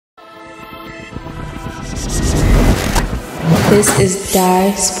This is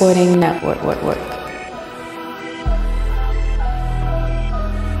Die Sporting Network.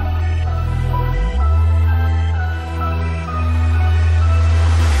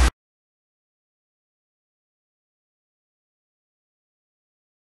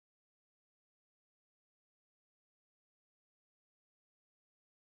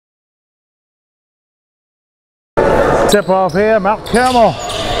 Tip off here, Mount Carmel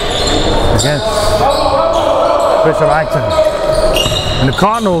against Bishop Ireton. And the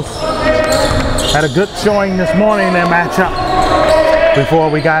Cardinals had a good showing this morning in their matchup before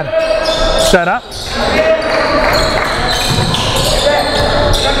we got set up.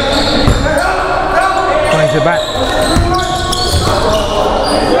 Brings it back.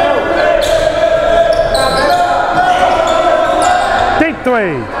 Deep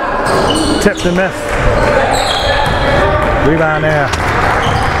three. Tipped and missed. Rebound there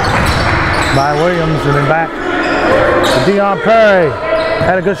by Williams, and then back to Dion Perry.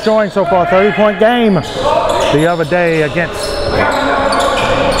 Had a good showing so far, 30-point game the other day against,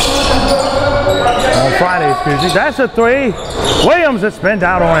 on Friday, excuse me. That's a three. Williams has spinned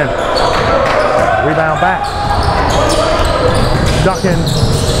out on it. Rebound back. Ducking.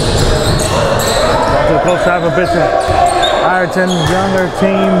 To the close side of Bishop Ireton, younger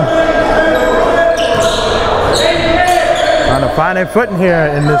team. Trying to find their footing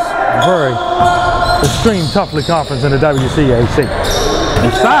here in this very extreme toughly conference in the WCAC.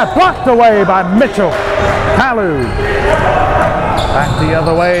 Inside, blocked away by Mitchell. Kalu. Back the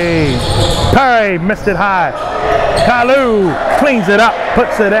other way. Perry missed it high. Kalu cleans it up,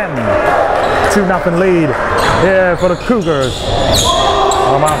 puts it in. 2-0 lead here for the Cougars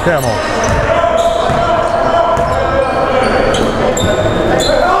on Mount Carmel.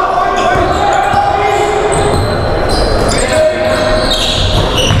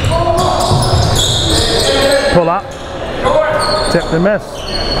 Pull up, tip and miss.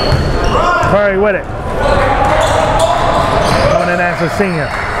 Perry with it. Coming in as a senior.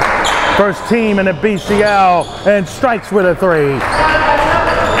 First team in the BCL and strikes with a three.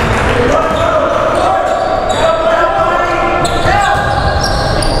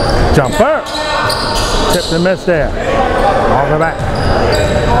 Jumper. Tip and miss there. All the back.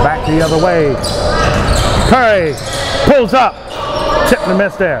 Back the other way. Perry pulls up. Tip and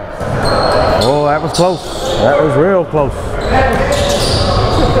miss there. Oh, that was close. That was real close.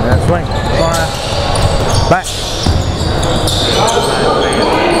 Yeah, swing. Back.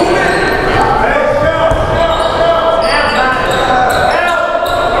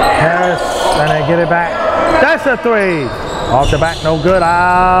 Harris, and they get it back. That's a three. Off the back, no good.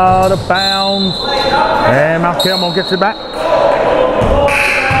 Out of bounds. And Mount Carmel gets it back.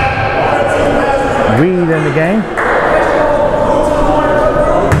 Reed in the game.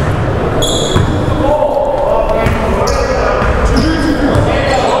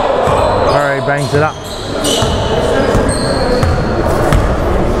 Bangs it up.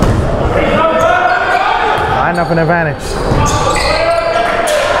 High enough an advantage.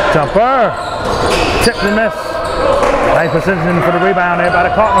 Jumper. Tip and miss. Nice position for the rebound there by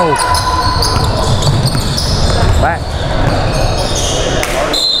the Cardinals. Back.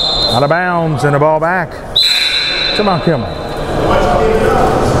 Out of bounds and the ball back to Mount Carmel.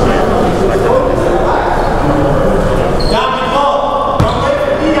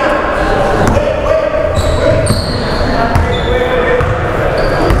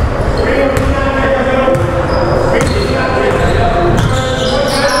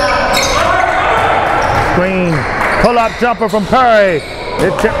 Pull-up jumper from Perry.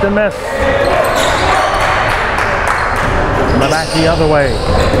 It tipped and missed. Back the other way.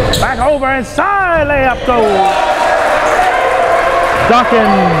 Back over inside. Layup goes. Duncan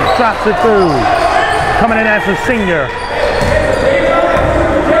drops it through. Coming in as a senior.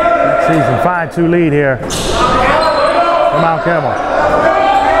 Next season, 5-2 lead here for Mount Carmel.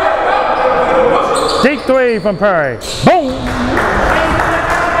 Deep three from Perry. Boom.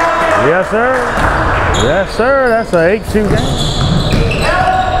 Yes, sir. Yes, sir. That's an 8-2 game.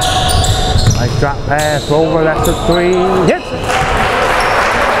 Nice drop pass over. That's a three. Hits it.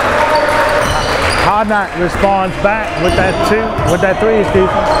 Hard Knot responds back with that three, excuse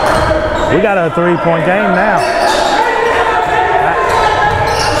me. We got a 3-point game now.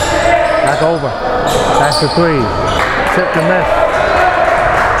 Back over. That's a three. Tip to miss.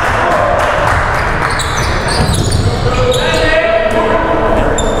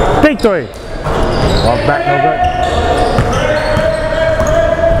 Big three. Walk back, no good.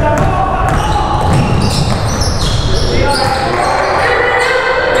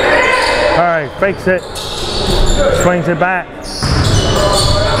 All right, fakes it, swings it back.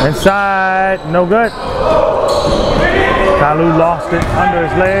 Inside, no good. Kalu lost it under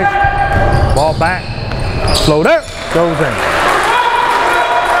his legs. Ball back. Floater goes in.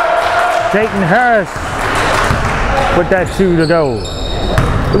 Dayton Harris with that 2 to go.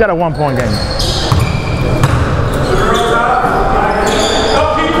 We got a 1-point game.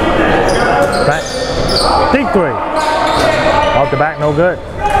 Back. Deep 3. Off the back, no good.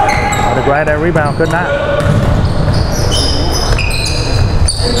 Had to grab that rebound, could not.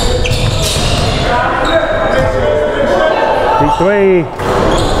 Deep 3.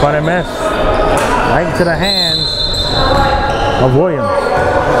 Funny miss. Right into the hands of Williams.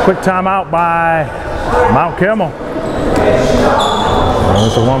 Quick timeout by Mount Carmel.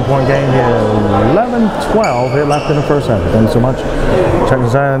 It's a 1-point game here. 11-12 here left in the first half. Thank you so much. Check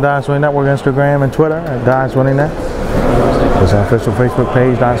us out on the Dice Winning Network, Instagram and Twitter at Dice Winning Net. It's our official Facebook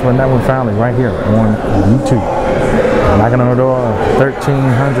page, Dice Winning Network Family, right here on YouTube. Knocking on the door,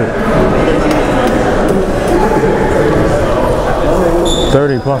 1,300.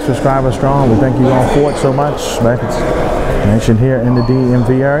 30+ subscribers strong. We thank you all for it so much. Back mentioned here in the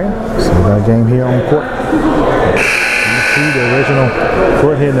DMV area. So we got a game here on court. You see the original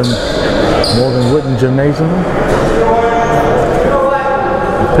court here in the Morgan Wooden Gymnasium.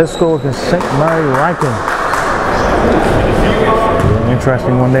 Episcopal against St. Mary Ireton.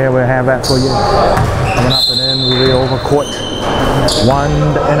 Interesting one there. We'll have that for you coming up, and then we'll be over court. 1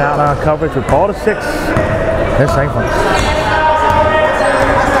 and out on coverage with ball to 6 in St. Francis.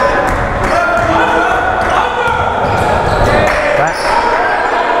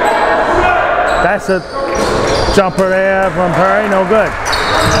 That's a jumper there from Perry, no good.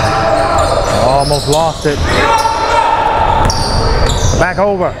 Almost lost it. Back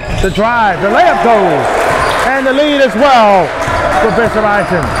over, the drive, the layup goes, and the lead as well for Bishop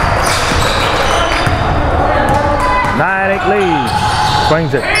Ireton. 9-8 lead,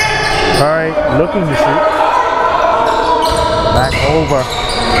 brings it. Perry looking to shoot. Back over,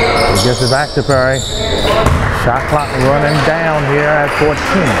 he gets it back to Perry. Shot clock running down here at 14.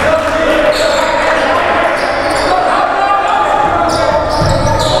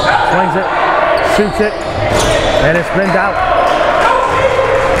 Swings it, shoots it, and it's spinned out.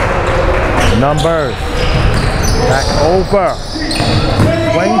 Numbers. Back over.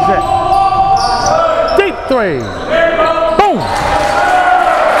 Swings it. Deep 3. Boom!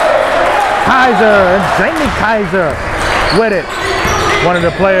 Kaiser, and Jamie Kaiser with it. One of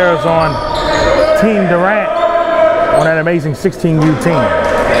the players on Team Durant on that amazing 16U team.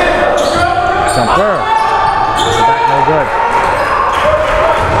 Jumper. Back no good.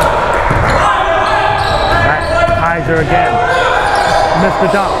 Kaiser again. Missed the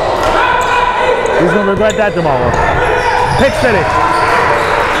dunk. He's going to regret that tomorrow. Pick City.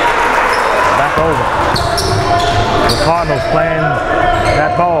 Back over. The Cardinals playing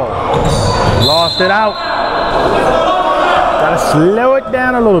that ball. Lost it out. Got to slow it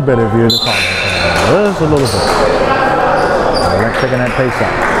down a little bit if you're the Cardinals. Just a little bit. They're taking that pace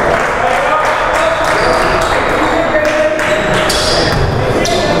up.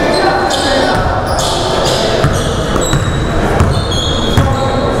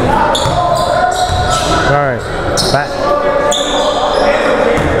 All right, back.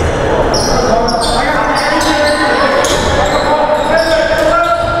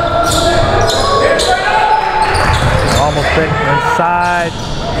 Almost picked inside,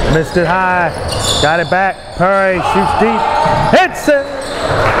 missed it high, got it back. Perry shoots deep, hits it.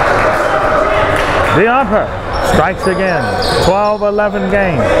 Deomper strikes again. 12-11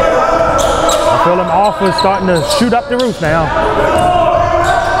 game. I feel him off was starting to shoot up the roof now.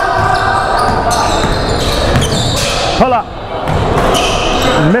 Pull up.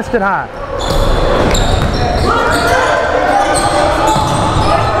 Missed it high.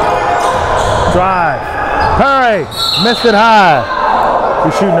 Drive. Perry. Missed it high.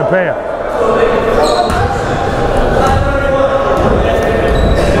 He's shooting a pair.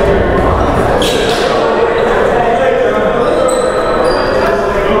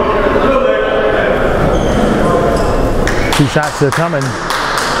 Two shots are coming.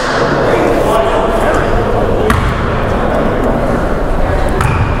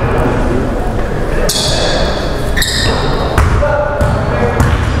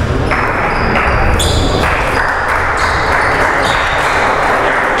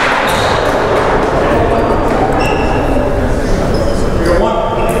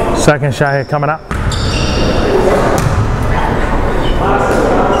 Second shot here coming up.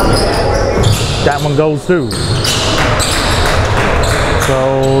 That one goes through.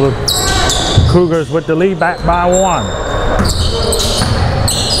 So the Cougars with the lead back by 1.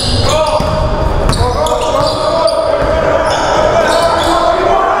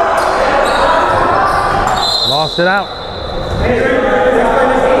 Tossed it out.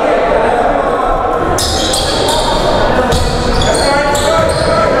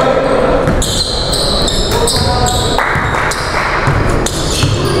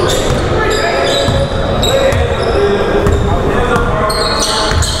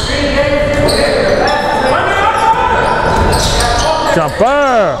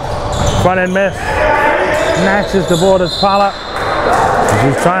 Jumper, front end miss. Snatches the ball to Pollard.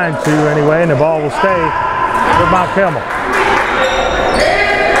 He's trying to anyway, and the ball will stay with Mount Carmel.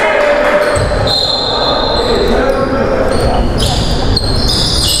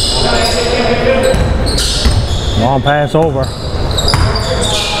 Long pass over.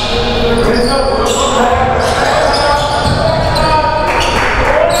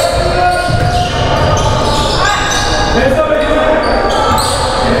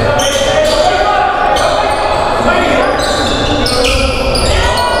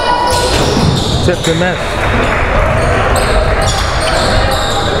 Tipped and miss.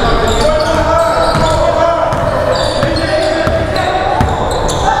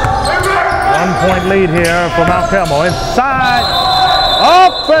 One-point lead here for Mount Carmel. Inside.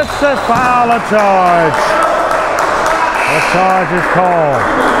 Offensive foul, a charge. A charge is called.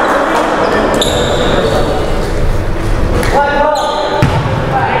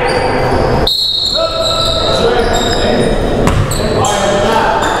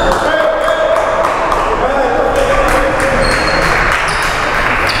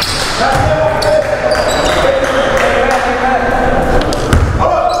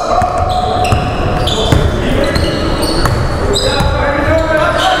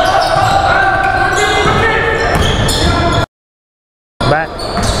 Back.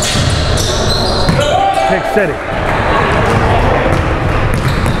 Pick City.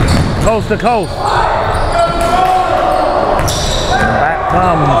 Coast to coast. Back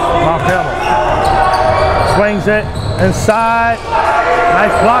comes Mount Carmel. Swings it inside.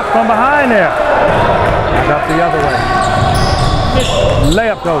 Nice block from behind there. Back up the other way.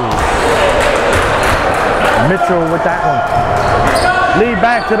 Layup goes. Mitchell with that one. Lead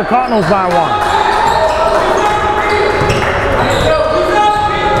back to the Cardinals by one.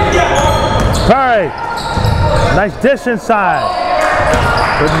 Curry, nice dish inside.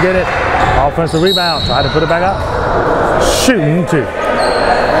 Couldn't get it. Offensive rebound. Tried to put it back up. Shooting two.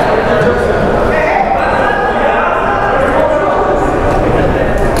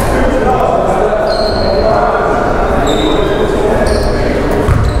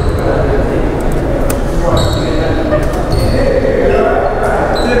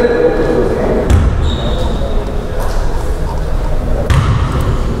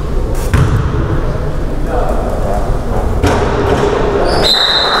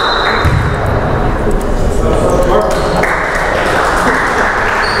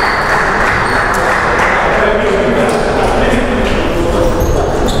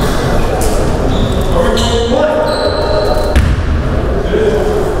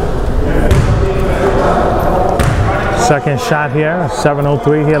 Second shot here,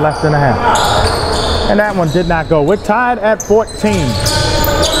 7:03 here left in the half. And that one did not go. We're tied at 14.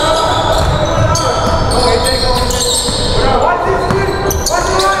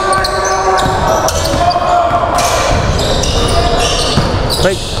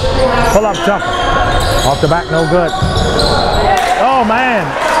 Fake, pull up jumper. Off the back, no good. Oh man,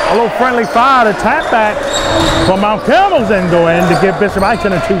 a little friendly foul. The tap back from Mount Carmel's end go in to give Bishop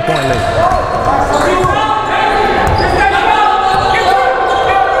Ireton a 2-point lead.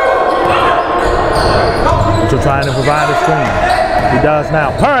 Trying to provide a screen. He does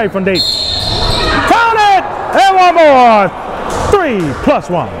now. Perry from deep. Found it! And one more.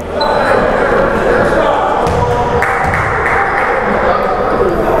 3+1.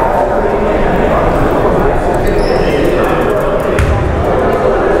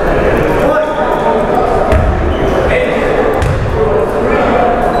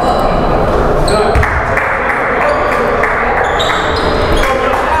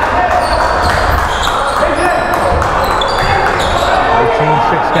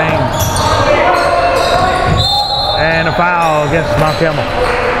 And a foul against Mount Carmel.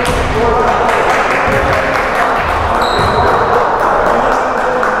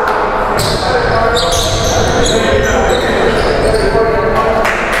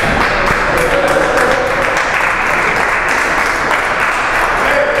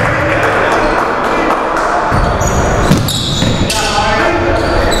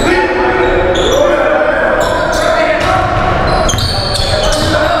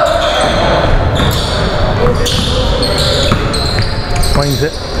 Swings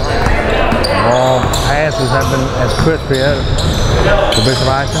it. All passes have been as crisp here. The to Bishop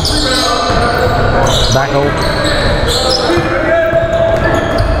Ireton. Back over.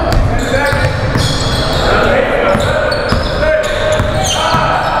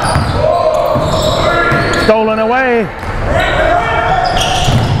 Stolen away.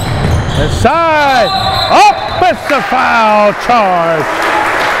 Inside. Up. It's a foul charge.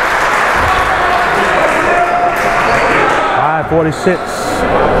 5:46.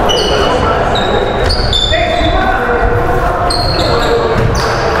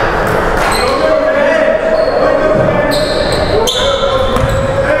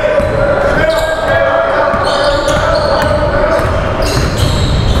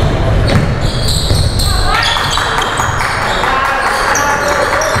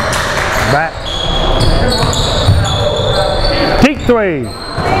 Back. Deep three. In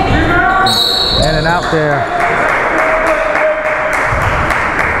and out there.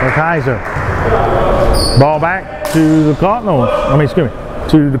 For Kaiser. Ball back to the Cardinals.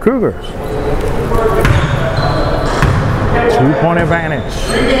 To the Cougars. 2-point advantage.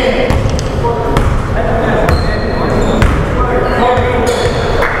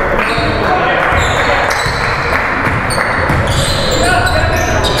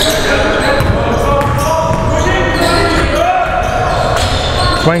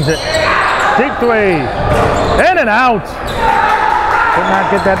 Swings it. Deep three. In and out. Could not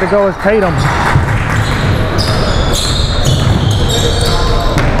get that to go as Tatum.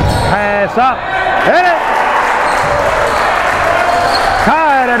 Pass up. Hit it.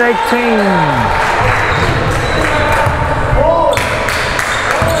 Tied at 18.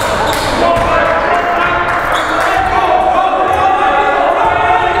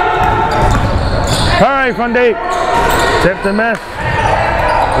 Curry from deep. Tipped and missed.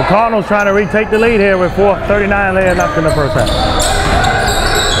 The Cardinals trying to retake the lead here with 4:39 left in the first half.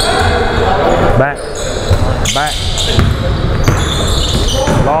 Back.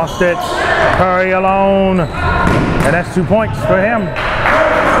 Lost it. Curry alone. And that's 2 points for him.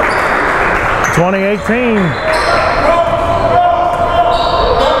 20-18.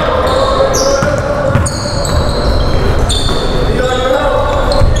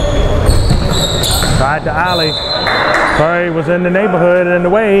 Tried to alley. Curry was in the neighborhood and in the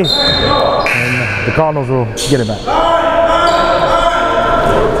way, and the Cardinals will get it back.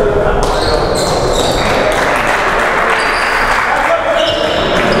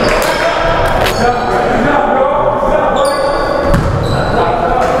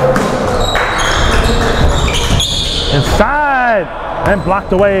 Inside and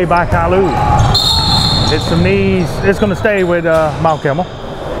blocked away by Kalu. Hit some knees. It's going to stay with Mount Carmel.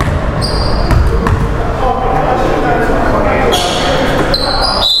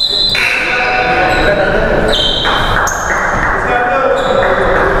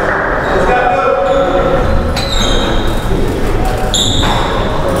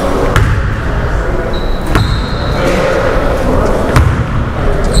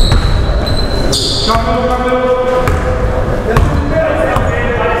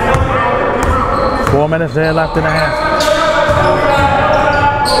 Minutes there left in the half.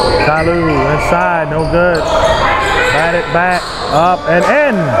 Kalu inside, no good. Bat it back, up and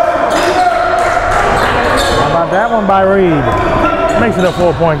in. How about that one by Reed? Makes it a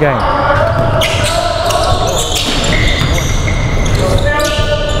 4-point game.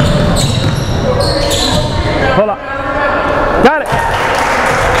 Pull up. Got it.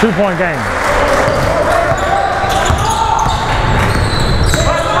 2-point game.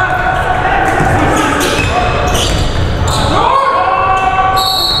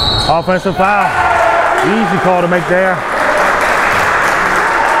 Offensive foul. Easy call to make there.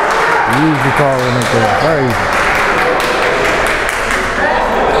 Easy call to make there. Very easy.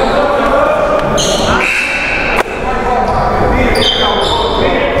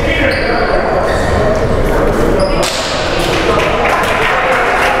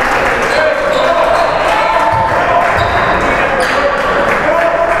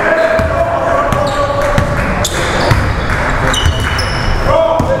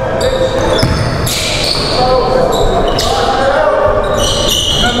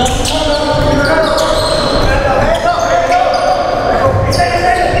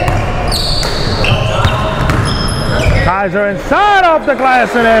 Kaiser inside off the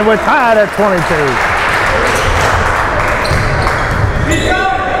glass and in. We're tied at 22.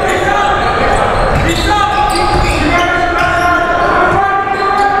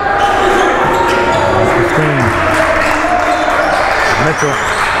 Mitchell.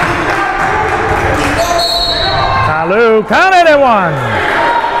 Kalu counted at one.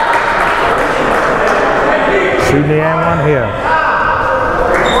 Shooting the and one here.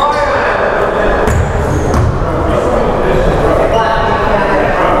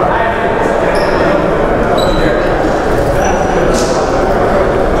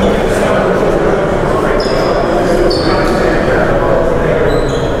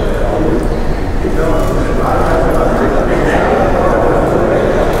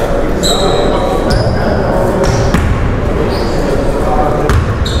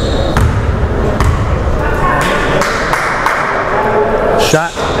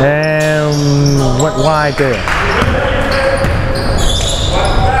 right there.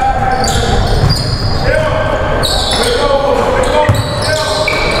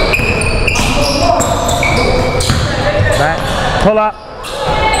 Back, pull up.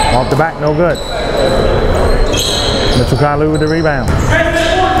 Off the back, no good. Mitchell Kalu with the rebound.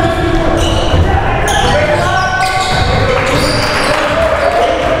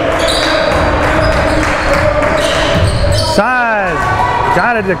 Side,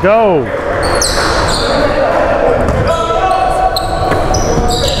 got it to go.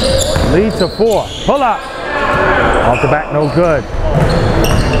 Lead to 4. Pull up. Off the back, no good.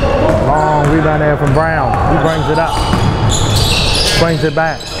 Long rebound there from Brown. He brings it up. Brings it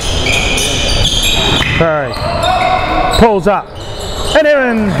back. Curry pulls up and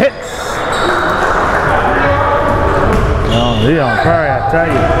then hits. Oh, Leon Curry, I tell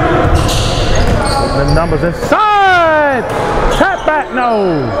you. The numbers inside. Tap back,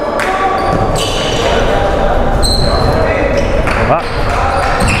 no. Up.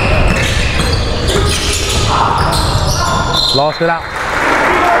 Lost it out.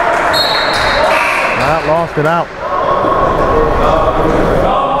 Lost it out.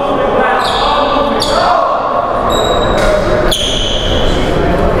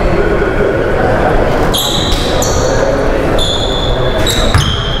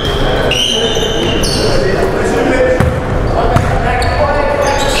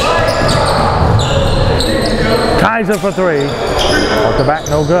 Kaiser for 3. Off the back,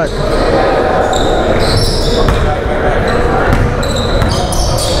 no good.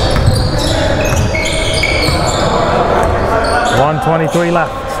 .123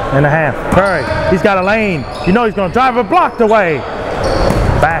 left in the half. Curry, he's got a lane. You know he's going to drive it blocked away.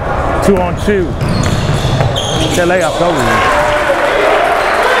 Back, 2-on-2. That layup goes.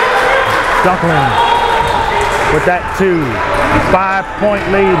 Dunklin with that 2. 5-point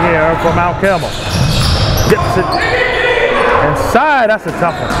lead here for Mount Carmel. Dips it inside. That's a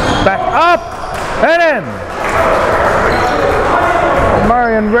tough one. Back up and in.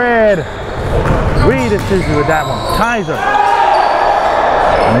 Murray and Red. Reed is easy with that one. Kaiser.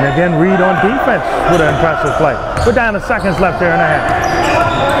 And again, Reed on defense with an impressive play. We're down to seconds left here in the half.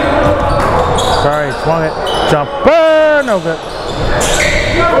 Curry swung it. Jumper. No good.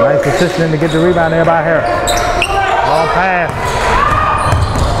 Nice positioning to get the rebound there by Harris. Long pass.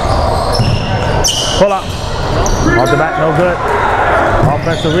 Pull up. Off the back, no good.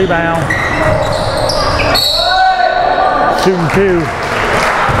 Offensive rebound. Shooting 2.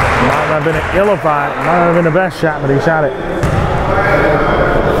 Might not have been illified. Might not have been the best shot, but he shot it.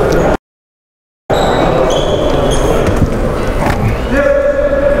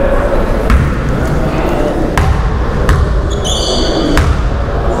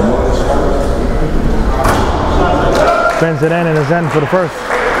 Spins it in and is in for the first.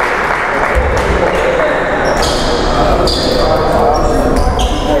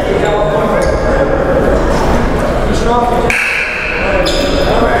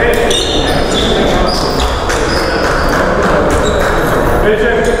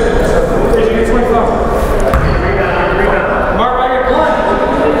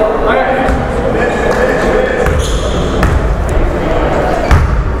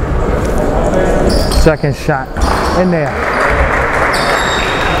 Second shot in there.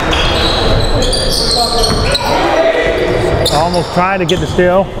 Almost tried to get the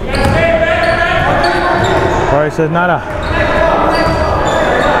steal. Corey says nada.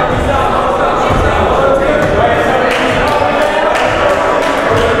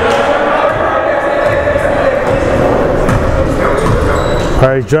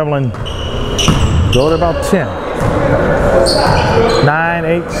 Curry's dribbling. Go to about 10. 9,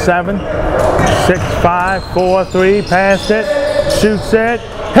 8, 7, 6, 5, 4, 3. Passed it. Shoots it.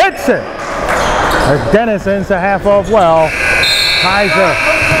 Hits it. As Dennis ends the half off well. Kaiser.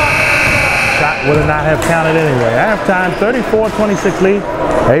 Shot would not have counted anyway. Halftime, 34-26 lead.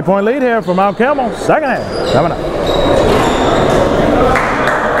 8-point lead here for Mount Carmel. Second half coming up.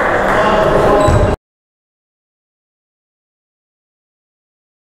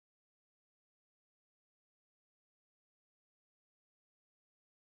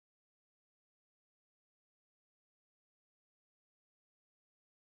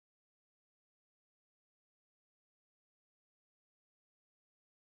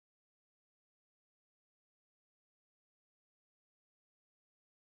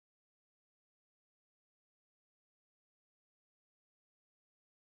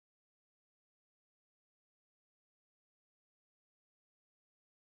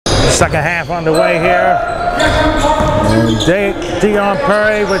 Second half underway here. And Dion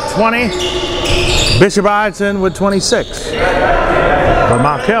Perry with 20. Bishop Ireton with 26. But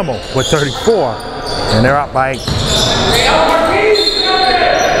Mount Carmel with 34. and they're up by 8.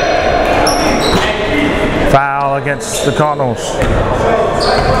 Foul against the Cardinals.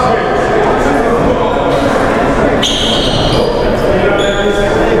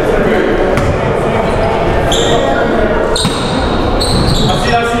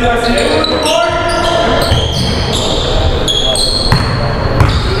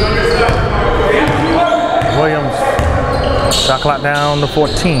 Williams, shot clock down to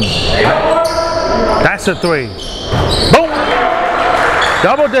 14. That's a 3. Boom!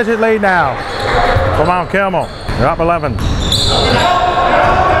 Double digit lead now for Mount Carmel. They're up 11.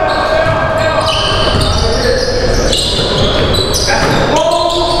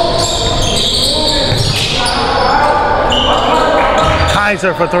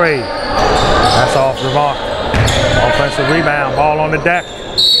 Kaiser for 3. That's off the mark. Offensive rebound, ball on the deck.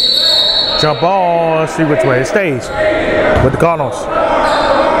 Jump ball, let's see which way it stays with the Cardinals.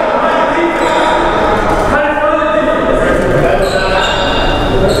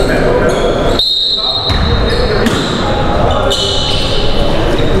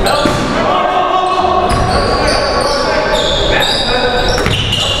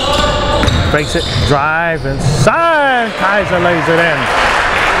 Fakes it, drive inside. Kaiser lays it in.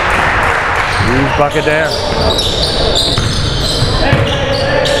 Huge bucket there.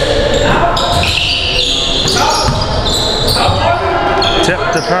 Tip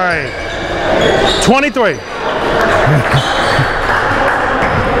to Perry. 23.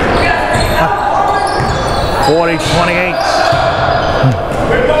 (40-28).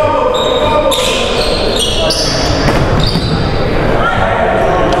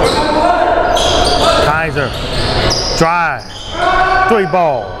 Kaiser, drive, 3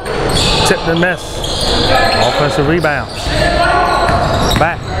 ball, tipped and miss, offensive rebound,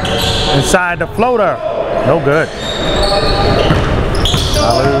 back, inside the floater, no good.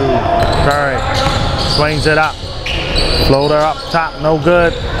 Perry swings it up, floater up top, no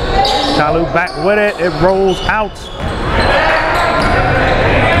good. Kalu back with it, it rolls out.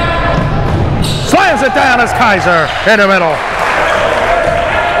 Slams it down as Kaiser in the middle.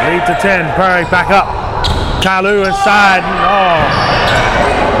 Lead to 10, Perry back up. Kalu inside, oh.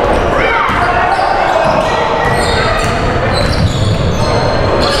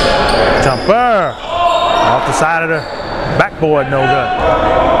 Jumper, off the side of the backboard, no good.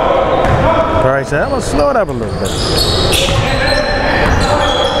 Perry said, I'm gonna slow it up a little bit.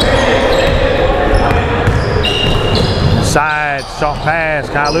 Inside, short pass,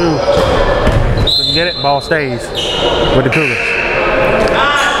 Kalu couldn't get it, ball stays with the Cougars.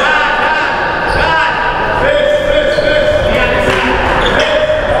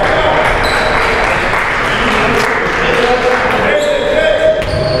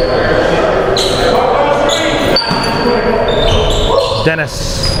 Dennis.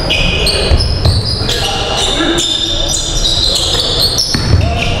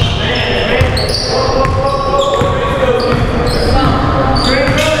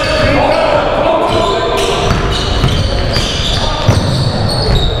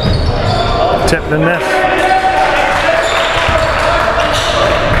 Tipped and missed.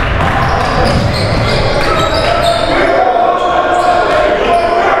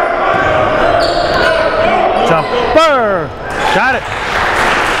 Jumper. Got it.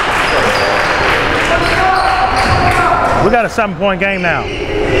 We got a 7-point game now.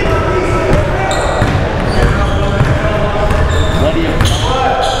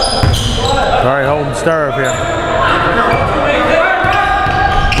 Perry holding serve here.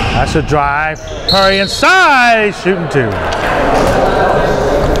 That's a drive. Perry inside, shooting 2.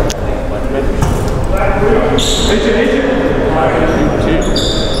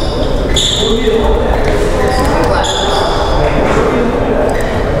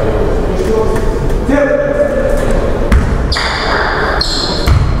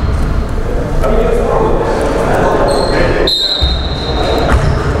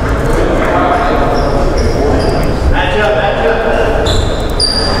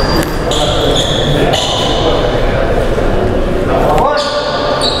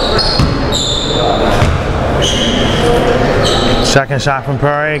 Second shot from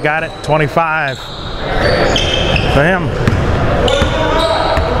Perry, got it, 25 for him.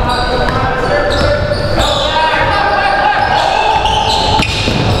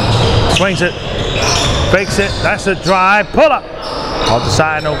 Swings it, fakes it, that's a drive, pull up. Off the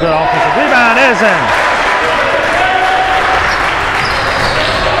side, no good, offensive rebound is in.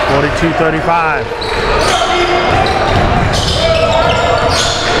 42-35.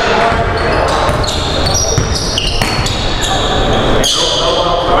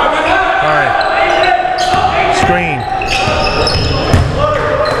 Screen.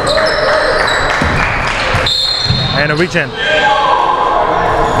 reach in.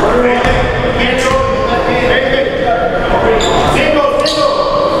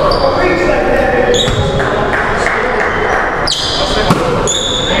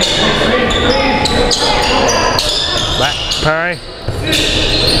 Back, Perry.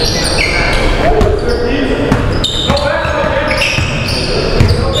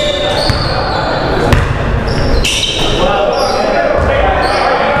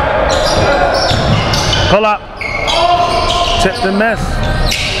 Pull up. Tipped and miss.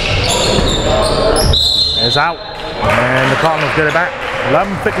 It's out. And the Cardinals get it back.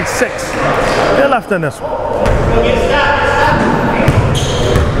 11:56. They're left in this one. Brings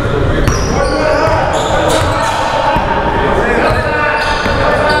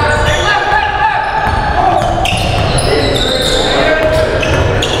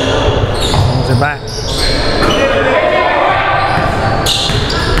it back.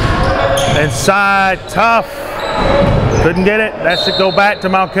 Inside, tough. Couldn't get it. That should go back to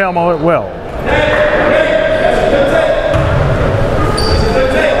Mount Carmel. It will.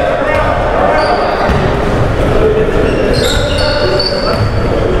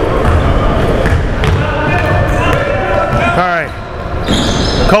 Curry,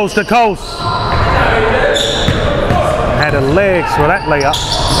 coast to coast. Had the legs for that layup.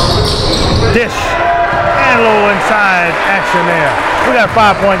 Dish and a little inside action there. We got a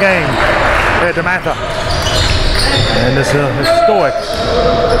 5-point game at DeMatha. And this is a historic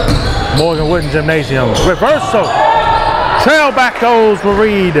Morgan Wooden Gymnasium. Reversal. Trail back goes for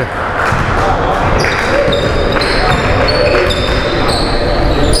Reed.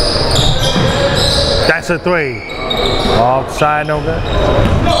 That's a 3. Offside, no good.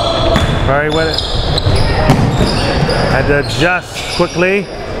 Perry with it. Had to adjust quickly.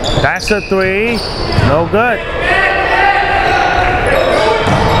 That's a 3. No good.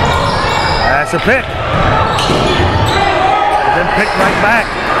 That's a pick. Then picked right back.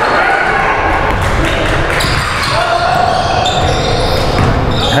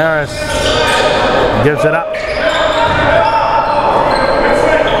 Harris gives it up.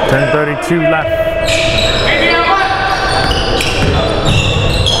 10:32 left.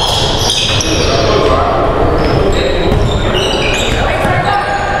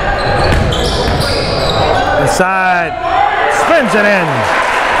 Inside, spins it in.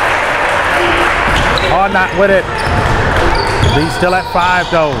 Hard not with it. He's still at 5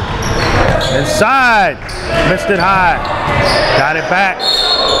 though. Inside, missed it high. Got it back.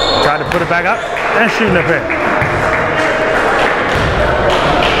 Tried to put it back up and shooting a pick.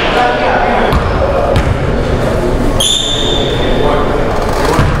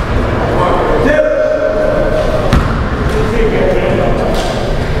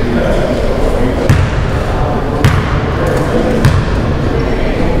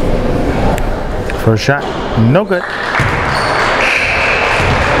 First shot, no good.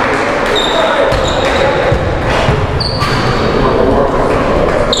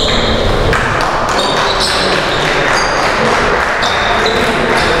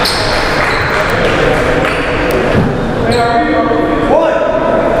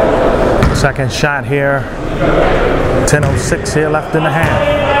 Second shot here. 10:06 here left in the half.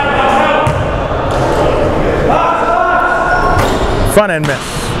 Front end miss.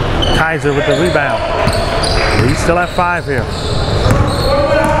 Kaiser with the rebound. He's still at 5 here.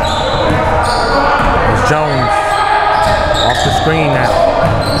 There's Jones off the screen now.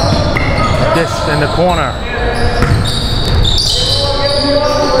 Dish in the corner.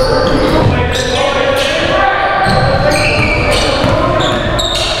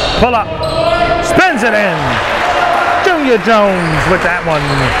 Pull up. Spins it in. Junior Jones with that one.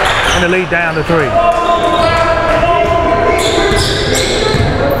 And the lead down to 3.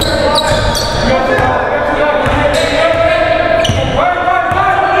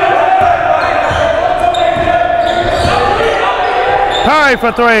 Perry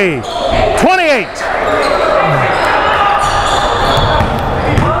for 3. 28.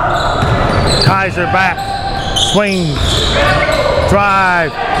 Kaiser back. Swing.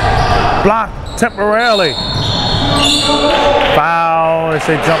 Drive. Blocked temporarily. Foul. They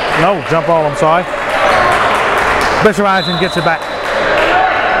say jump. No, jump ball. I'm sorry. Bishop Ireton gets it back.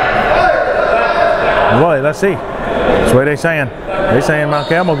 Boy, let's see. That's what they're saying. They're saying Mount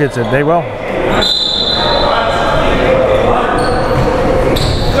Carmel gets it. They will.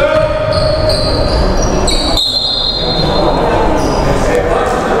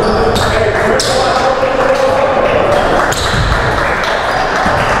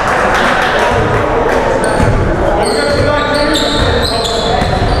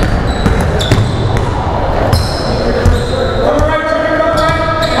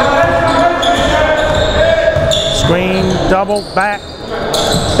 Screen. double back.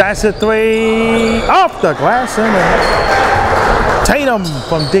 That's a three off the glass and Tatum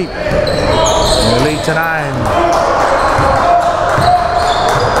from deep. And the lead to 9.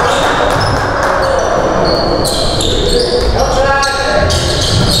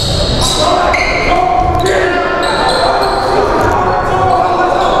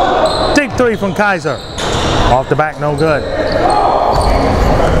 Deep three from Kaiser. Off the back, no good.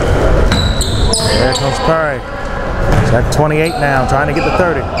 There comes Curry. He's at 28 now, trying to get to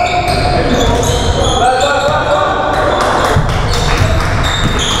 30.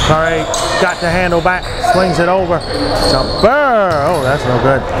 Curry got the handle back, swings it over. Jumper! Oh, that's no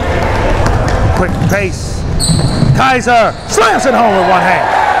good. Quick pace. Kaiser slams it home with one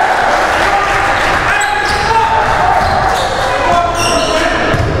hand.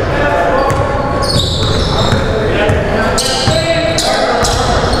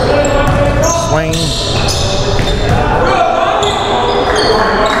 Swing.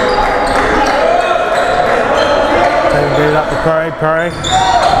 Get it up to Curry. Curry.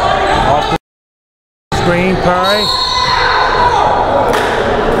 Off the screen. Curry.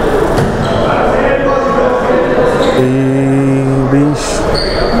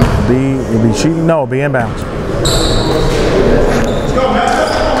 Be shooting? No, be inbounds.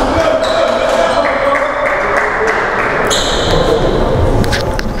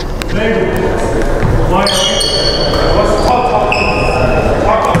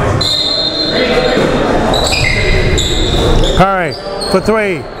 Curry for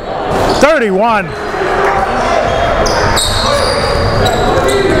 3. 31.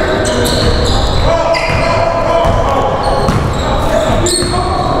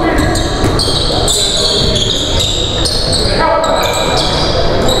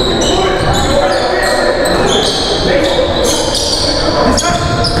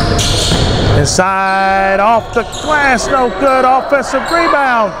 Inside, off the glass, no good. Offensive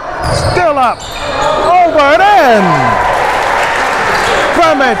rebound, still up, over and in.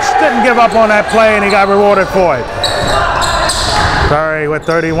 Clements didn't give up on that play and he got rewarded for it. Curry with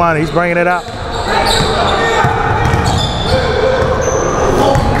 31, he's bringing it up.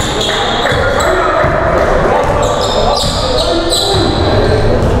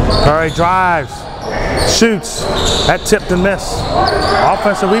 Curry drives, shoots, that tipped and missed.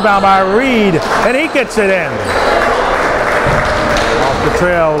 Offensive rebound by Reed, and he gets it in. Off the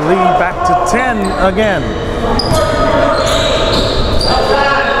trail, lead back to 10 again.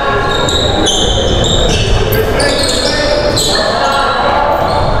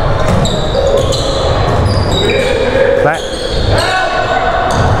 Back.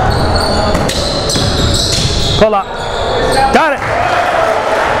 Pull up. Got it.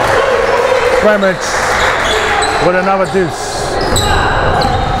 Clements with another deuce.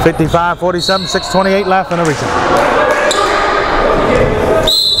 55-47, 6:28 left in the region.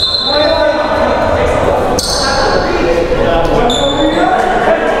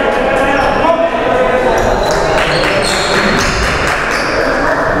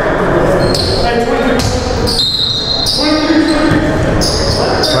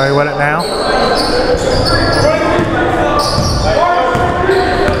 Curry with it now.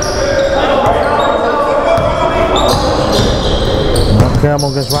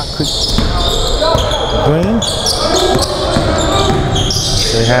 Carmel against Rock Creek Green.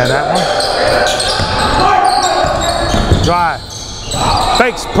 They had that one. Drive.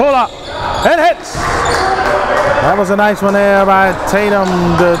 Fakes, pull up, and hits. That was a nice one there by Tatum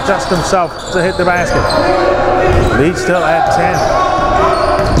to adjust himself to hit the basket. Lead still at 10.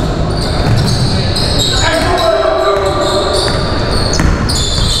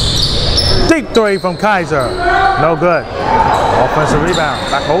 Deep three from Kaiser. No good. Offensive rebound,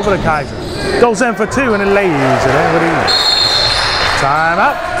 back over to Kaiser. Goes in for 2 and it lays it in with ease. Time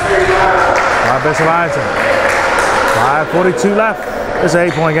out. By Bishop Ireton. 5:42 left. It's an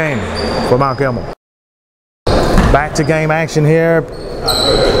 8-point game for Mount Carmel. Back to game action here.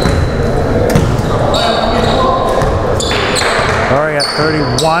 Curry at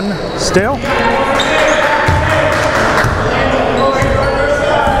 31 still.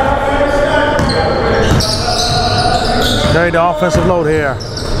 Curry the offensive load here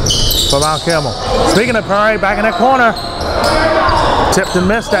for Mount Carmel. Speaking of Curry, back in that corner. Tipped and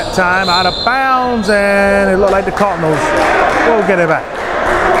missed that time, out of bounds, and it looked like the Cardinals will get it back.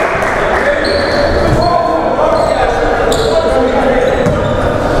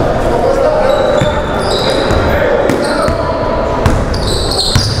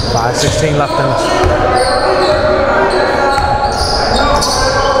 .16 left in this.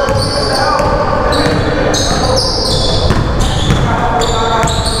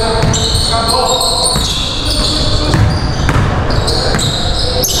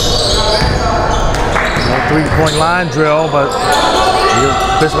 3-point line drill, but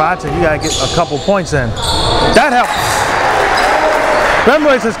this Varsity, you got to get a couple points in. That helps.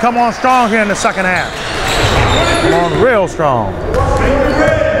 Bemblace has come on strong here in the second half. Come on real strong.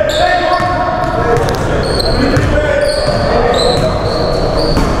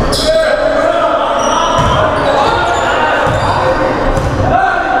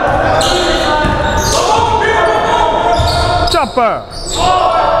 Jumper.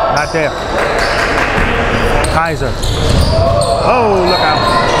 Not there. Kaiser. Oh, look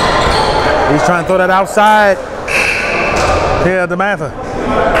out. He's trying to throw that outside. Here, DeMatha.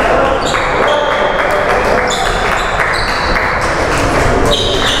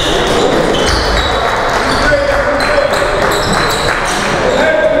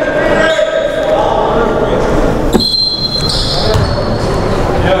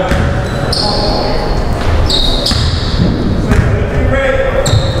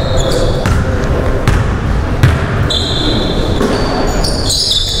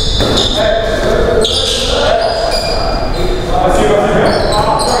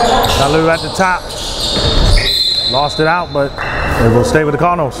 Kalu at the top. Lost it out, but it will stay with the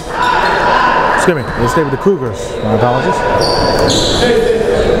Cardinals. Excuse me, it'll stay with the Cougars. My apologies.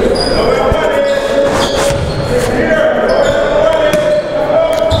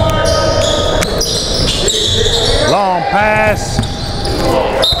 Long pass.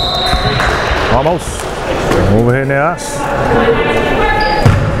 Almost. Over here near us.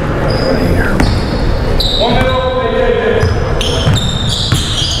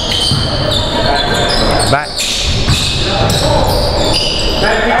 Back.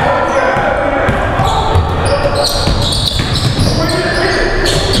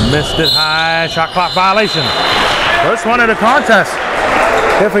 Missed it high. Shot clock violation. First one of the contest.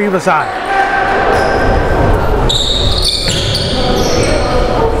 Here for either side.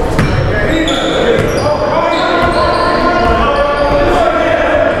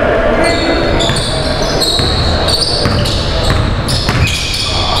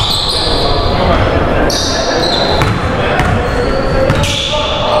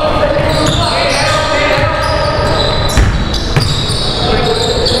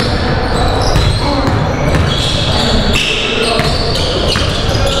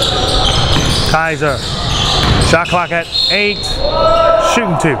 Kaiser. Shot clock at 8.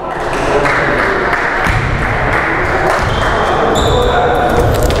 Shooting 2.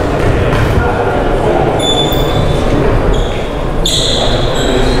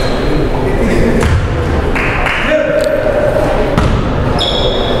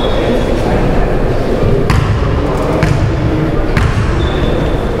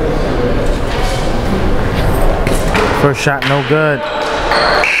 First shot no good.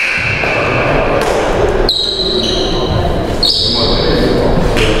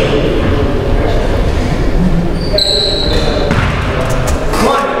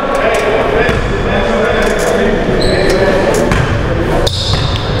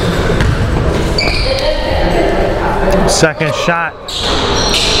 Second shot,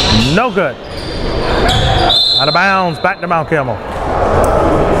 no good. Out of bounds, back to Mount Carmel.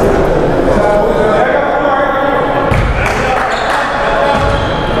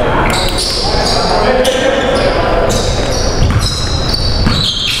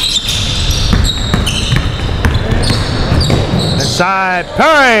 Inside,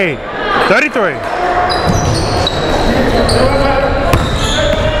 Perry, 33.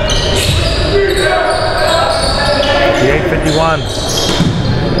 58-51.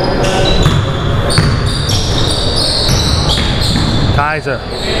 Kaiser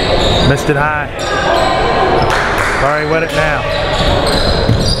missed it high. Curry with it now.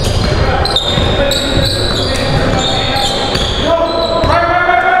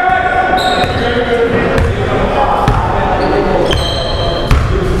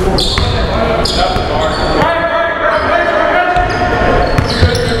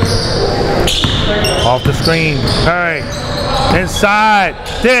 Off the screen, Curry, inside,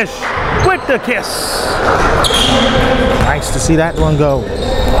 dish, with the kiss. Nice to see that one go.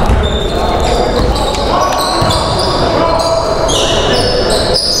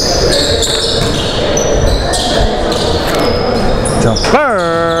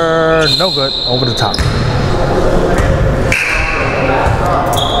 Jumper, no good, over the top.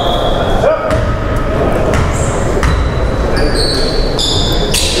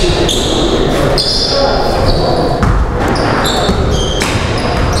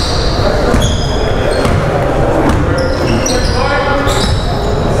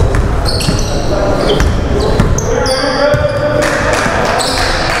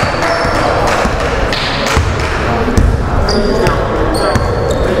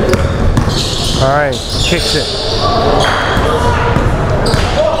 All right, kicks it.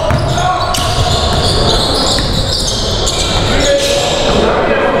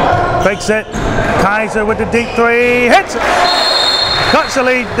 Fakes it. Kaiser with the deep three. Hits it. Cuts the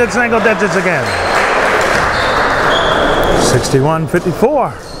lead to single digits again.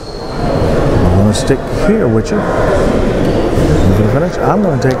 61-54. I'm going to stick here with you. I'm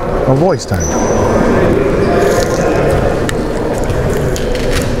going to take a voice time.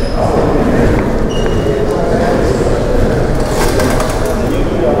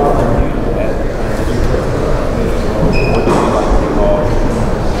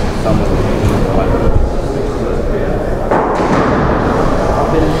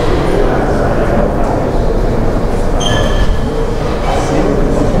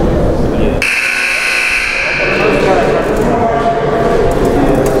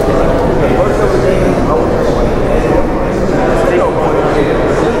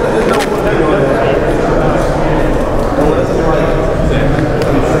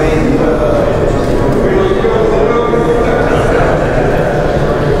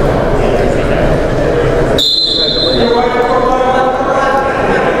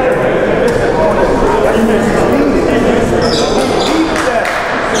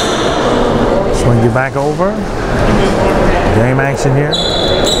 Back over. Game action here.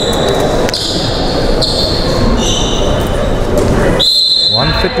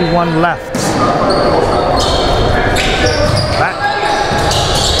 .151 left. Back.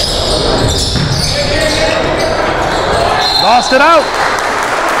 Lost it out.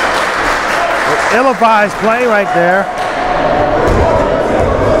 Ill-advised play right there.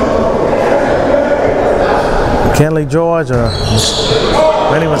 Kenley George,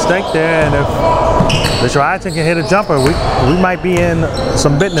 any mistake there, and if Bishop Ireton can hit a jumper, we might be in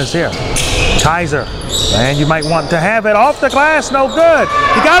some business here. Kaiser, and you might want to have it off the glass, no good.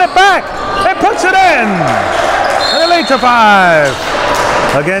 He got it back and puts it in. And the lead to 5.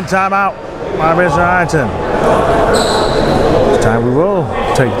 Again, timeout by Bishop Ireton. This time we will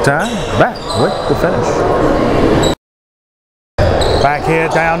take time back with the finish. Back here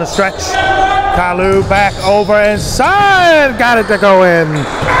down the stretch. Kalu back over inside. Got it to go in.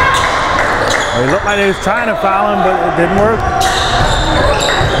 It looked like he was trying to foul him, but it didn't work.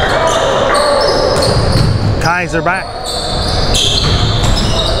 Kaiser back.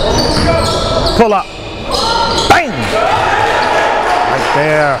 Pull up. Bang! Right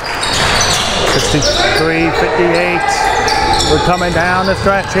there. 63-58. We're coming down the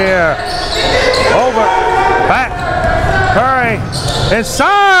stretch here. Over. Back. Curry.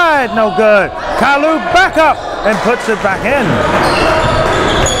 Inside. No good. Kalu back up and puts it back in.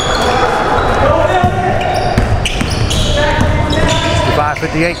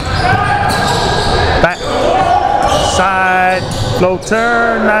 58. Back. Side.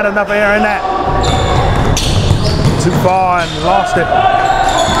 Floater. Not enough air in that. Too far and lost it.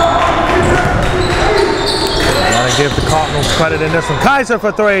 Gotta give the Cardinals credit in this one. Kaiser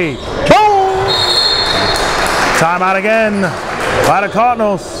for 3. Boom! Timeout again by the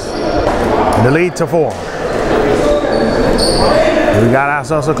Cardinals. And the lead to 4. We got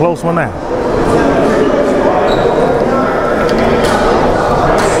ourselves a close one now.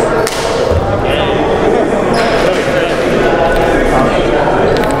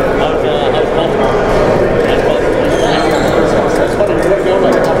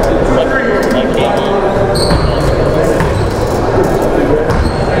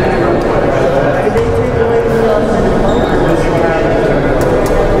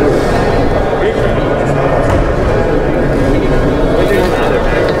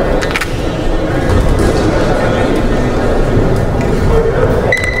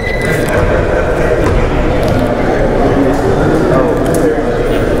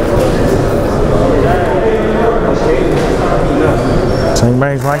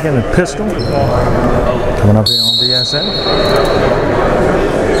 Range Rankin and Pistol coming up here on DSN.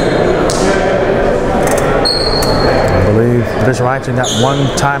 I believe Bishop Ireton got 1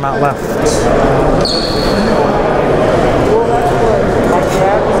 timeout left.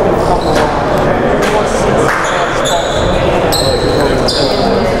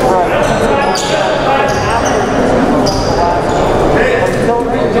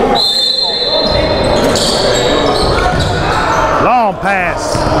 Long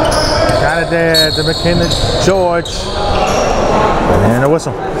pass. Got it there to McKinley George. And a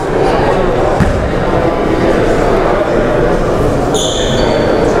whistle.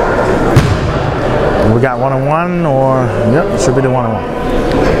 We got 1-on-1, or yep, it should be the 1-on-1.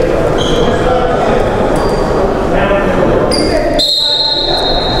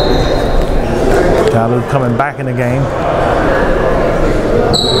 Kalu coming back in the game.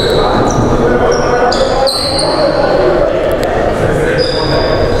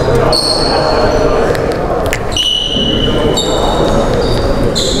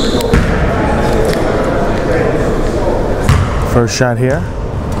 First shot here.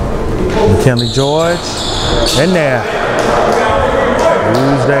 McKinley George in there.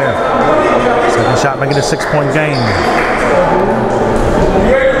 Who's there? Second shot, making it a 6-point game.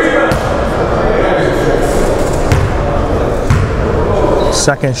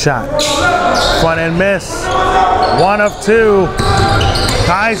 Second shot. Front end miss. 1 of 2.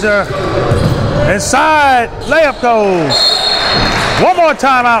 Kaiser inside. Layup goes. One more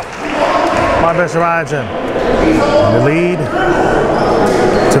timeout by Bishop Ireton. And the lead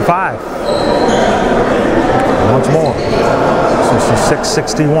to 5. Once more.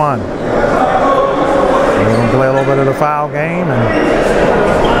 66-61. We're going to play a little bit of the foul game and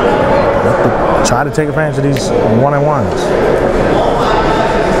try to take advantage of these 1-and-1s.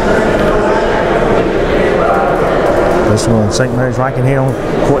 This one, St. Mary's Rankin here on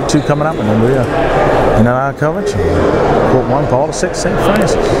court 2 coming up, and then we are in our coverage. Court 1, Paul the 6th, St.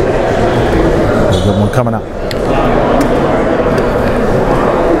 Francis. There's a good one coming up.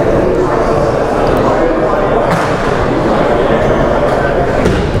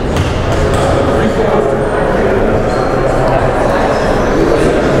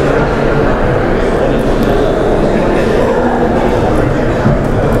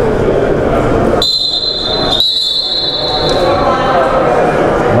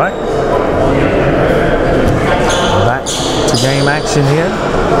 Action here.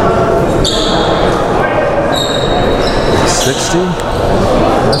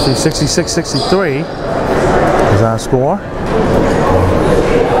 66-63 is our score.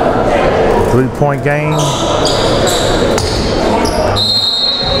 3-point game.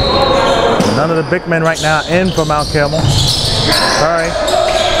 None of the big men right now in for Mount Carmel. Curry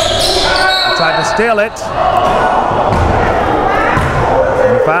tried to steal it.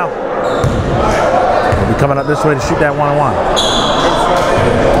 And the foul. We'll be coming up this way to shoot that 1-on-1.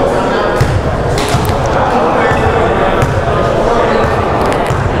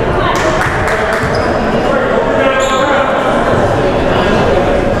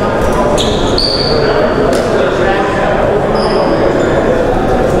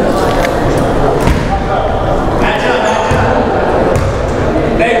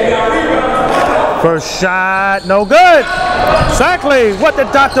 First shot, no good. Exactly what the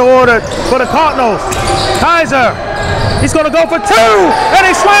doctor ordered for the Cardinals. Kaiser, he's going to go for 2, and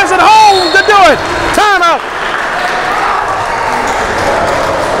he slams it home to do it. Timeout.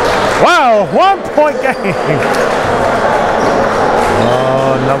 Wow, 1-point game.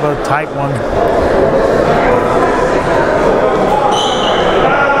 Oh, another tight one.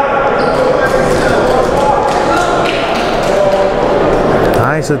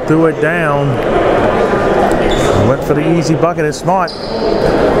 Kaiser threw it down. Went for the easy bucket. It's smart.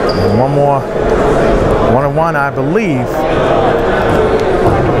 And one more 1-on-1, I believe.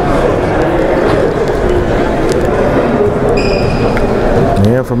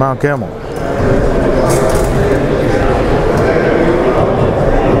 Here for Mount Carmel.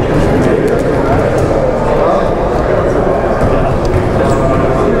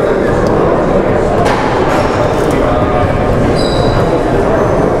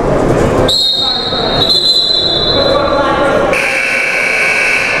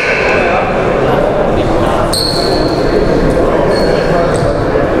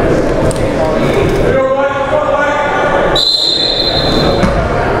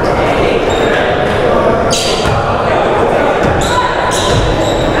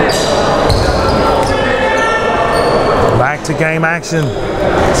 Game action.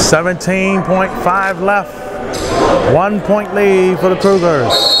 17.5 left. 1-point lead for the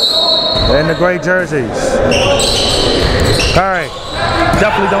Cougars in the gray jerseys. Curry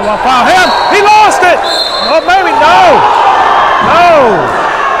definitely don't want to foul him. He lost it. Oh, maybe no.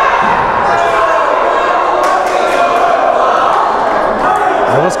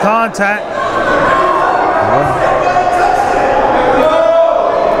 There was contact.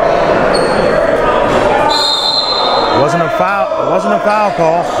 It wasn't a foul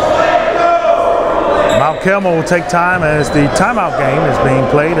call. Mount Carmel will take time as the timeout game is being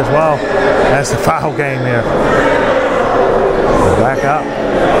played as well as the foul game here. Back up.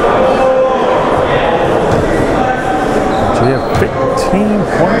 So we have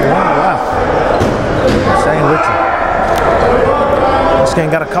 15.1 left. Staying with you. This game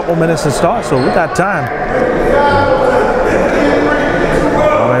got a couple minutes to start, so we got time.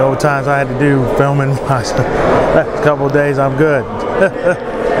 Times I had to do filming a couple of days, I'm good.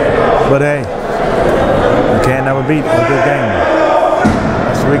 But hey, you can't never beat a good game.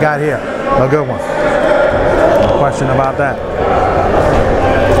 That's what we got here. A good one. No question about that.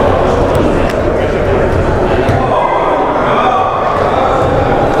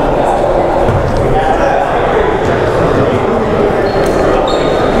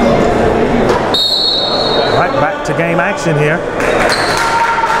 action here.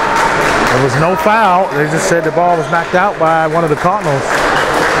 There was no foul. They just said the ball was knocked out by one of the Cardinals.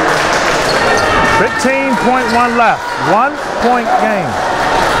 15.1 left. 1 point game.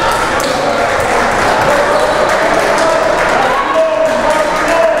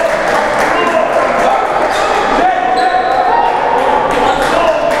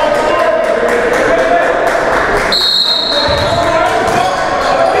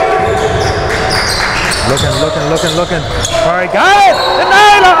 Looking. All right, got it!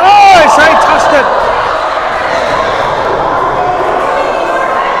 Denied it! Oh, he said he touched it.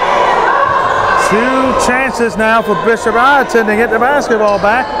 Two chances now for Bishop Ireton to get the basketball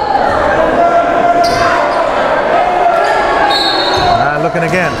back. Looking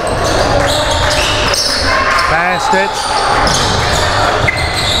again. Passed it.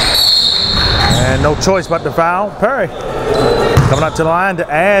 And no choice but to foul. Perry coming up to the line to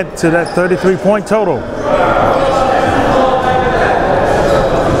add to that 33-point total.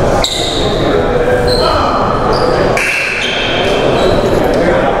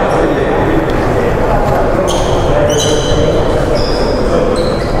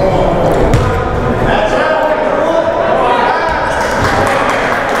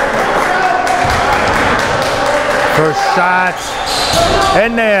 First shot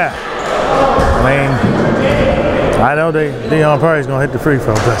in there. I mean, I know Dion Perry's going to hit the free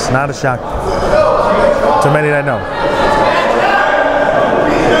throw. That's not a shock to many that know.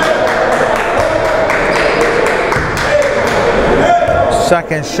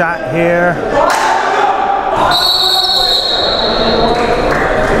 Second shot here.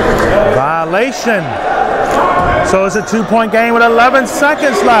 Violation. So it's a 2-point game with 11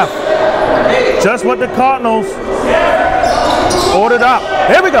 seconds left. Just what the Cardinals ordered up.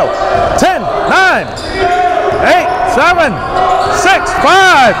 Here we go. 10, 9, 8, 7, 6, 5.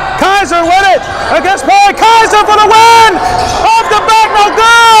 Kaiser with it against Perry. Kaiser for the win. Off the back, no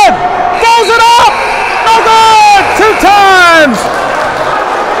good. Throws it up. No good. 2 times.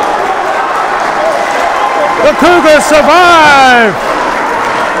 The Cougars survive.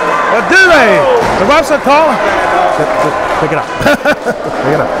 Or do they? The refs are calling. Pick it up.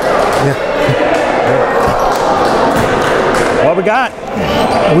 Pick it up. Yeah. What we got?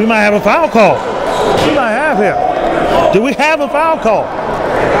 We might have a foul call. We might have here. Do we have a foul call?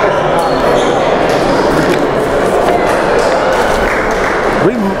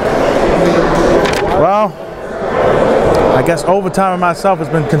 Well, I guess overtime myself has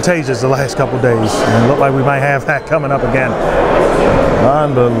been contagious the last couple of days. And it looked like we might have that coming up again.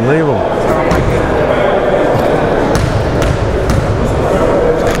 Unbelievable.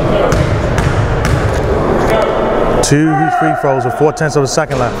 Two huge free throws with 4/10 of a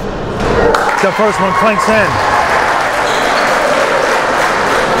second left. The first one clinks in.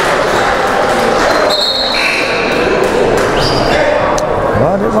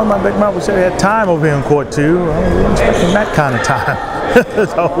 Well, I did one of my big mouth. We said we had time over here in court too. I wasn't expecting that kind of time.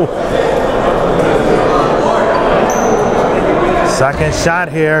 So, second shot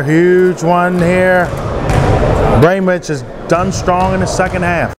here, huge one here. Brainwich is done strong in the second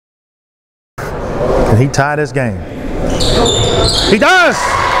half. Can he tie this game? He does!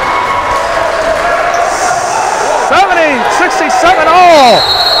 70-67 all!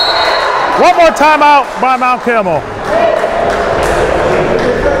 One more timeout by Mount Carmel.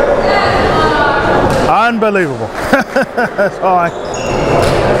 Unbelievable. That's all right.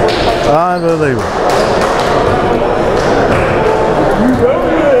 Unbelievable.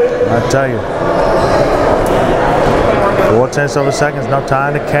 I tell you. 4/10 of a second, enough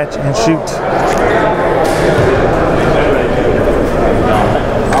time to catch and shoot.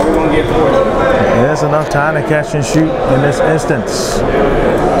 There's enough time to catch and shoot in this instance.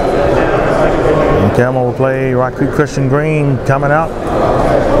 And Carmel will play Rock Creek Christian Green coming out.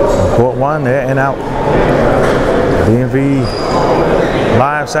 Court 1, they're in out. DMV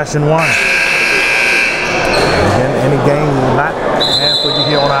live session 1. Again, any game we will not have for you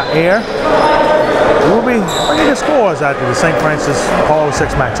here on our air. We will be bringing the scores after the St. Francis All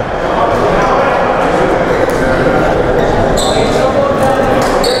 6 matchup.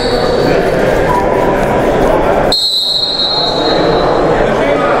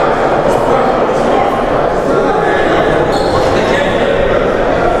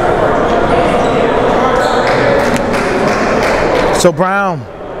 So Brown,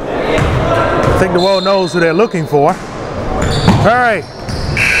 I think the world knows who they're looking for. Perry,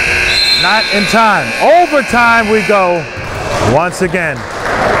 not in time. Overtime we go once again.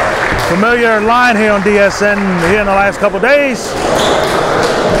 Familiar line here on DSN here in the last couple of days.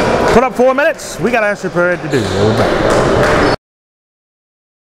 Put up 4 minutes. We got extra period to do. We're back.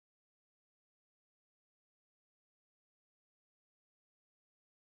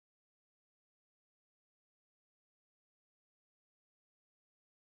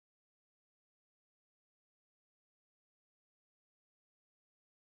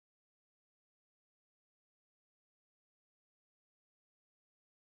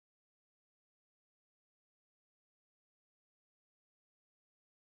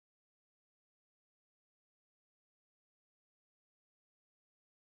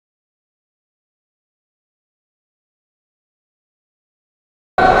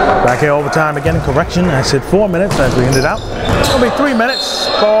 Back here overtime again. Correction, I said 4 minutes as we ended out. It's going to be 3 minutes.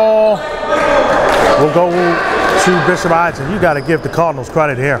 Ball will go to Bishop Ireton. You got to give the Cardinals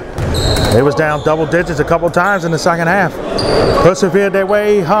credit here. They was down double digits a couple times in the second half. Persevered their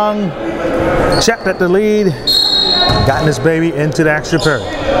way, hung, checked at the lead, gotten this baby into the extra period.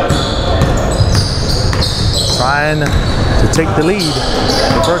 Trying to take the lead.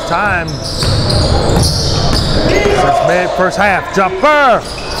 The first time since mid first half. Jumper,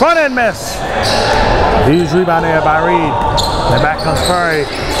 front end miss. Huge rebound there by Reed. And back comes Curry,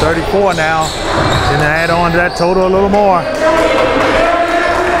 34 now. Gonna add on to that total a little more.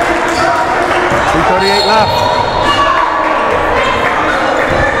 2:38 left.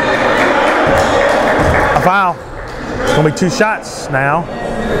 A foul. It's gonna be 2 shots now.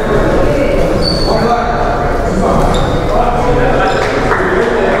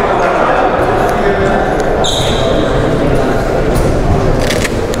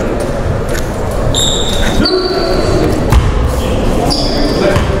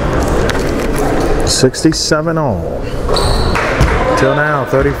 $67 all. Till now,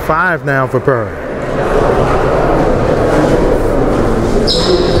 35 now for Perry.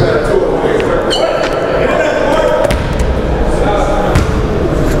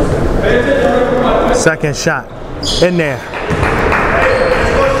 Second shot in there.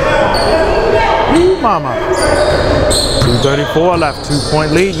 Ooh, mama. 2:34 left,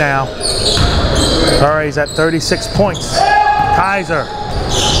 2-point lead now. Perry's at 36 points. Kaiser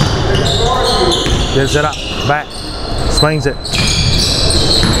gives it up, back, swings it.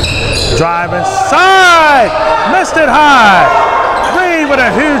 Drive inside, missed it high. Reed with a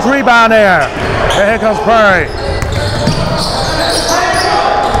huge rebound there. And here comes Perry.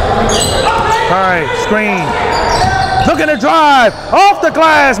 Perry, screen, looking to drive, off the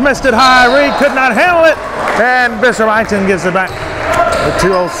glass, missed it high. Reed could not handle it, and Bishop Ireton gives it back. With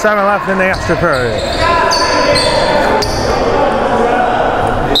 2:07 left in the extra period.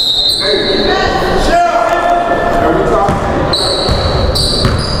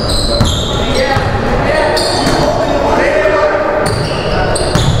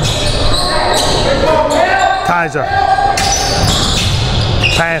 Kaiser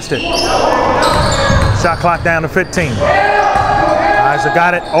passed it. Shot clock down to 15. Kaiser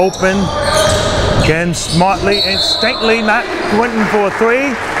got it open. Again, smartly, instinctively, not waiting for a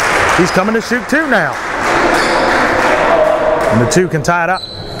 3. He's coming to shoot 2 now. And the 2 can tie it up.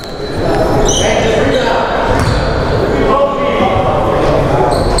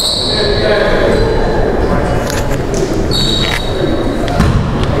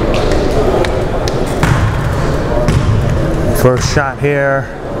 First shot here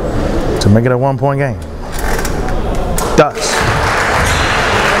to make it a 1-point game. Does.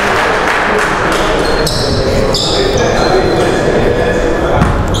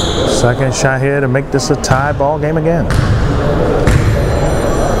 Second shot here to make this a tie ball game again.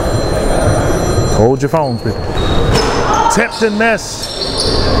 Hold your phones, people. Tipped and missed.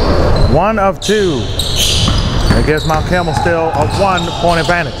 1 of 2. That gives Mount Carmel still a 1-point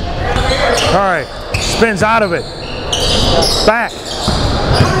advantage. Curry spins out of it. Back.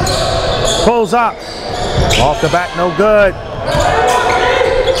 Pulls up. Off the back, no good.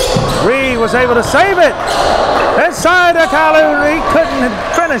 Reed was able to save it. Inside the Kalu, he couldn't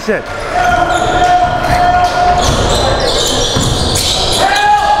finish it.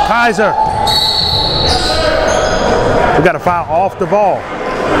 Kaiser. We got a foul off the ball.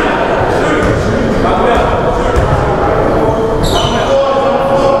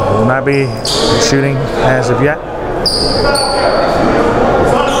 Will not be shooting as of yet.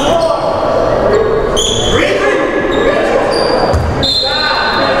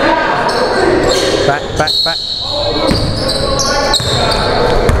 Back.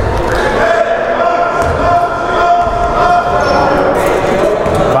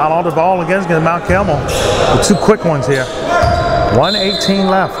 Foul on the ball against Mount Carmel. The 2 quick ones here. 1:18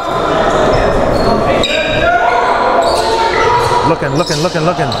 left. Looking.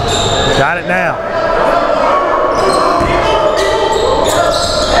 Got it now.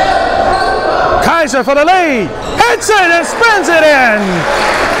 Kaiser for the lead. Hits it and spins it in.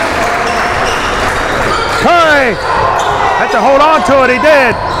 Curry had to hold on to it. He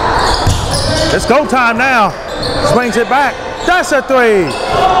did. It's go time now. Swings it back. That's a 3.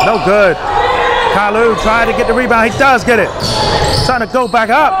 No good. Kalu tried to get the rebound. He does get it. Trying to go back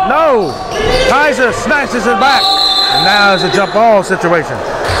up. No. Kaiser snatches it back. And now it's a jump ball situation.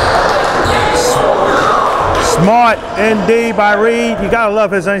 Smart indeed by Reed. You gotta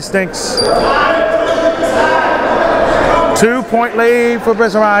love his instincts. 2-point lead for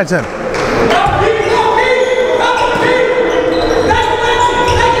Bishop Ireton.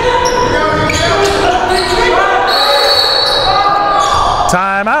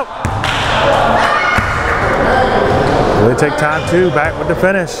 Timeout. We'll take time 2 back with the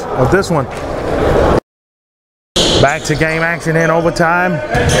finish of this one. Back to game action in overtime.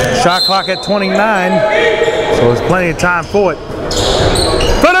 Shot clock at 29, so there's plenty of time for it.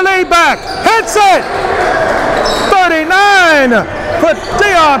 For the lead back, hits it! 39 for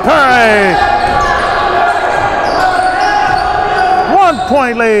Perry.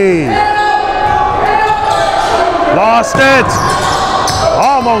 1-point lead. Lost it.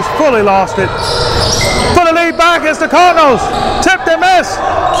 Almost fully lost it. For the lead back is the Cardinals. Tipped and missed.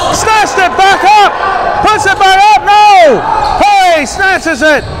 Snatched it back up. Puts it back up. No. Perry snatches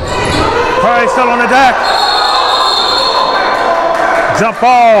it. Perry still on the deck. Jump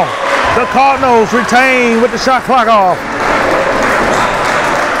ball. The Cardinals retain with the shot clock off.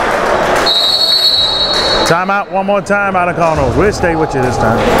 Timeout one more time out of Cardinals. We'll stay with you this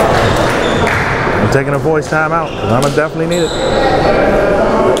time. I'm taking a voice timeout because I'm going to definitely need it.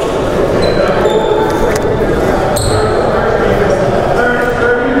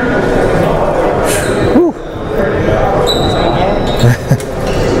 Whew.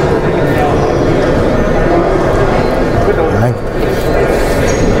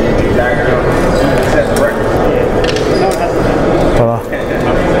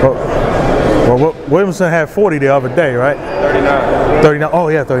 Well, Williamson had 40 the other day, right? 39. 39. Oh,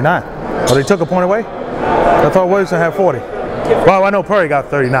 yeah, 39. Oh, they took a point away? I thought Williamson had 40. Well, I know Perry got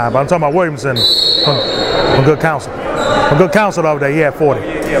 39, but I'm talking about Williamson from Good Counsel. From Good Counsel the other day, he had 40.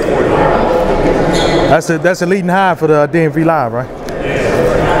 Yeah, 40. That's the leading high for the DMV Live, right?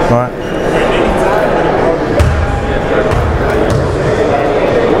 Yeah. All right.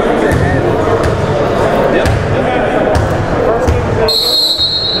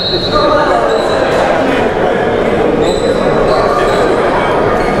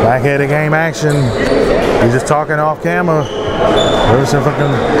 Back here to game action. We're just talking off camera. Williamson from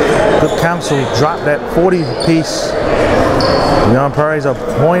Good Counsel dropped that 40 piece. Young Perry's a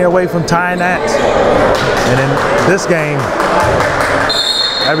point away from tying that. And in this game,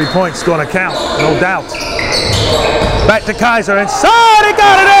 every point's going to count, no doubt. Back to Kaiser inside. He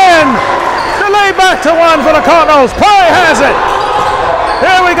got it in. The lead back to 1 for the Cardinals. Perry has it.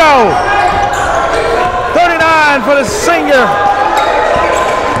 Here we go. 39 for the senior.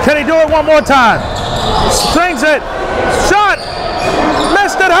 Can he do it one more time? Strings it. Shot.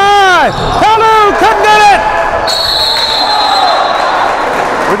 Missed it high. Hello, couldn't get it.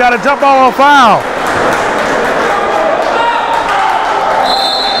 We got a jump ball on foul.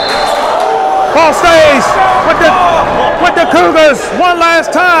 Ball stays with the Cougars one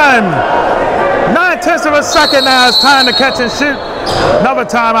last time. 9/10 of a second now. It's time to catch and shoot. Another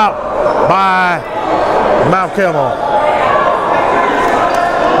timeout by Mount Carmel.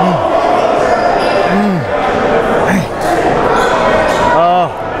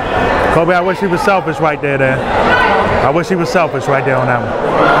 Kobe, I wish he was selfish right there, Dan. I wish he was selfish right there on that one.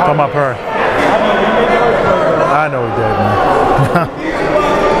 Talking about her. I know he did, man.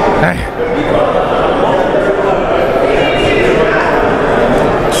 Hey.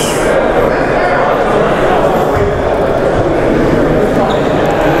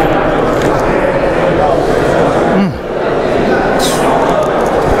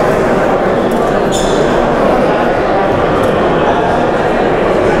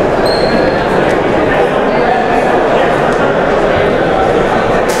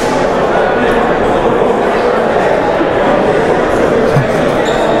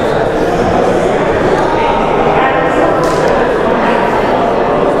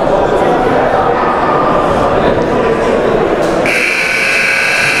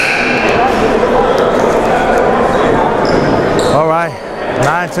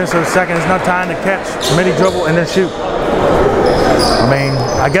 Since the second, there's no time to catch, midi dribble, and then shoot. I mean,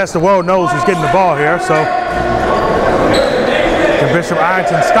 I guess the world knows who's getting the ball here, so can Bishop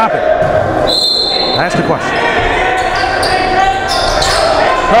Ireton stop it? That's the question.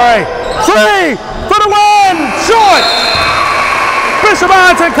 All right, 3 for the win, short. Bishop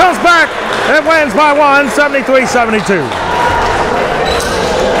Ireton comes back and wins by 1, 73-72.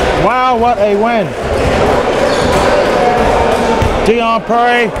 Wow, what a win.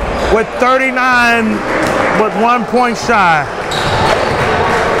 Perry with 39 with 1 point shy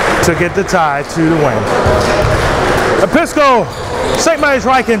to get the tie to the win. Episcopal St. Mary's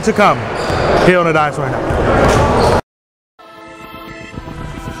Ireton to come here on the dice right now.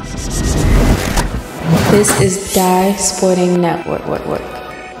 This is Dye Sporting Network.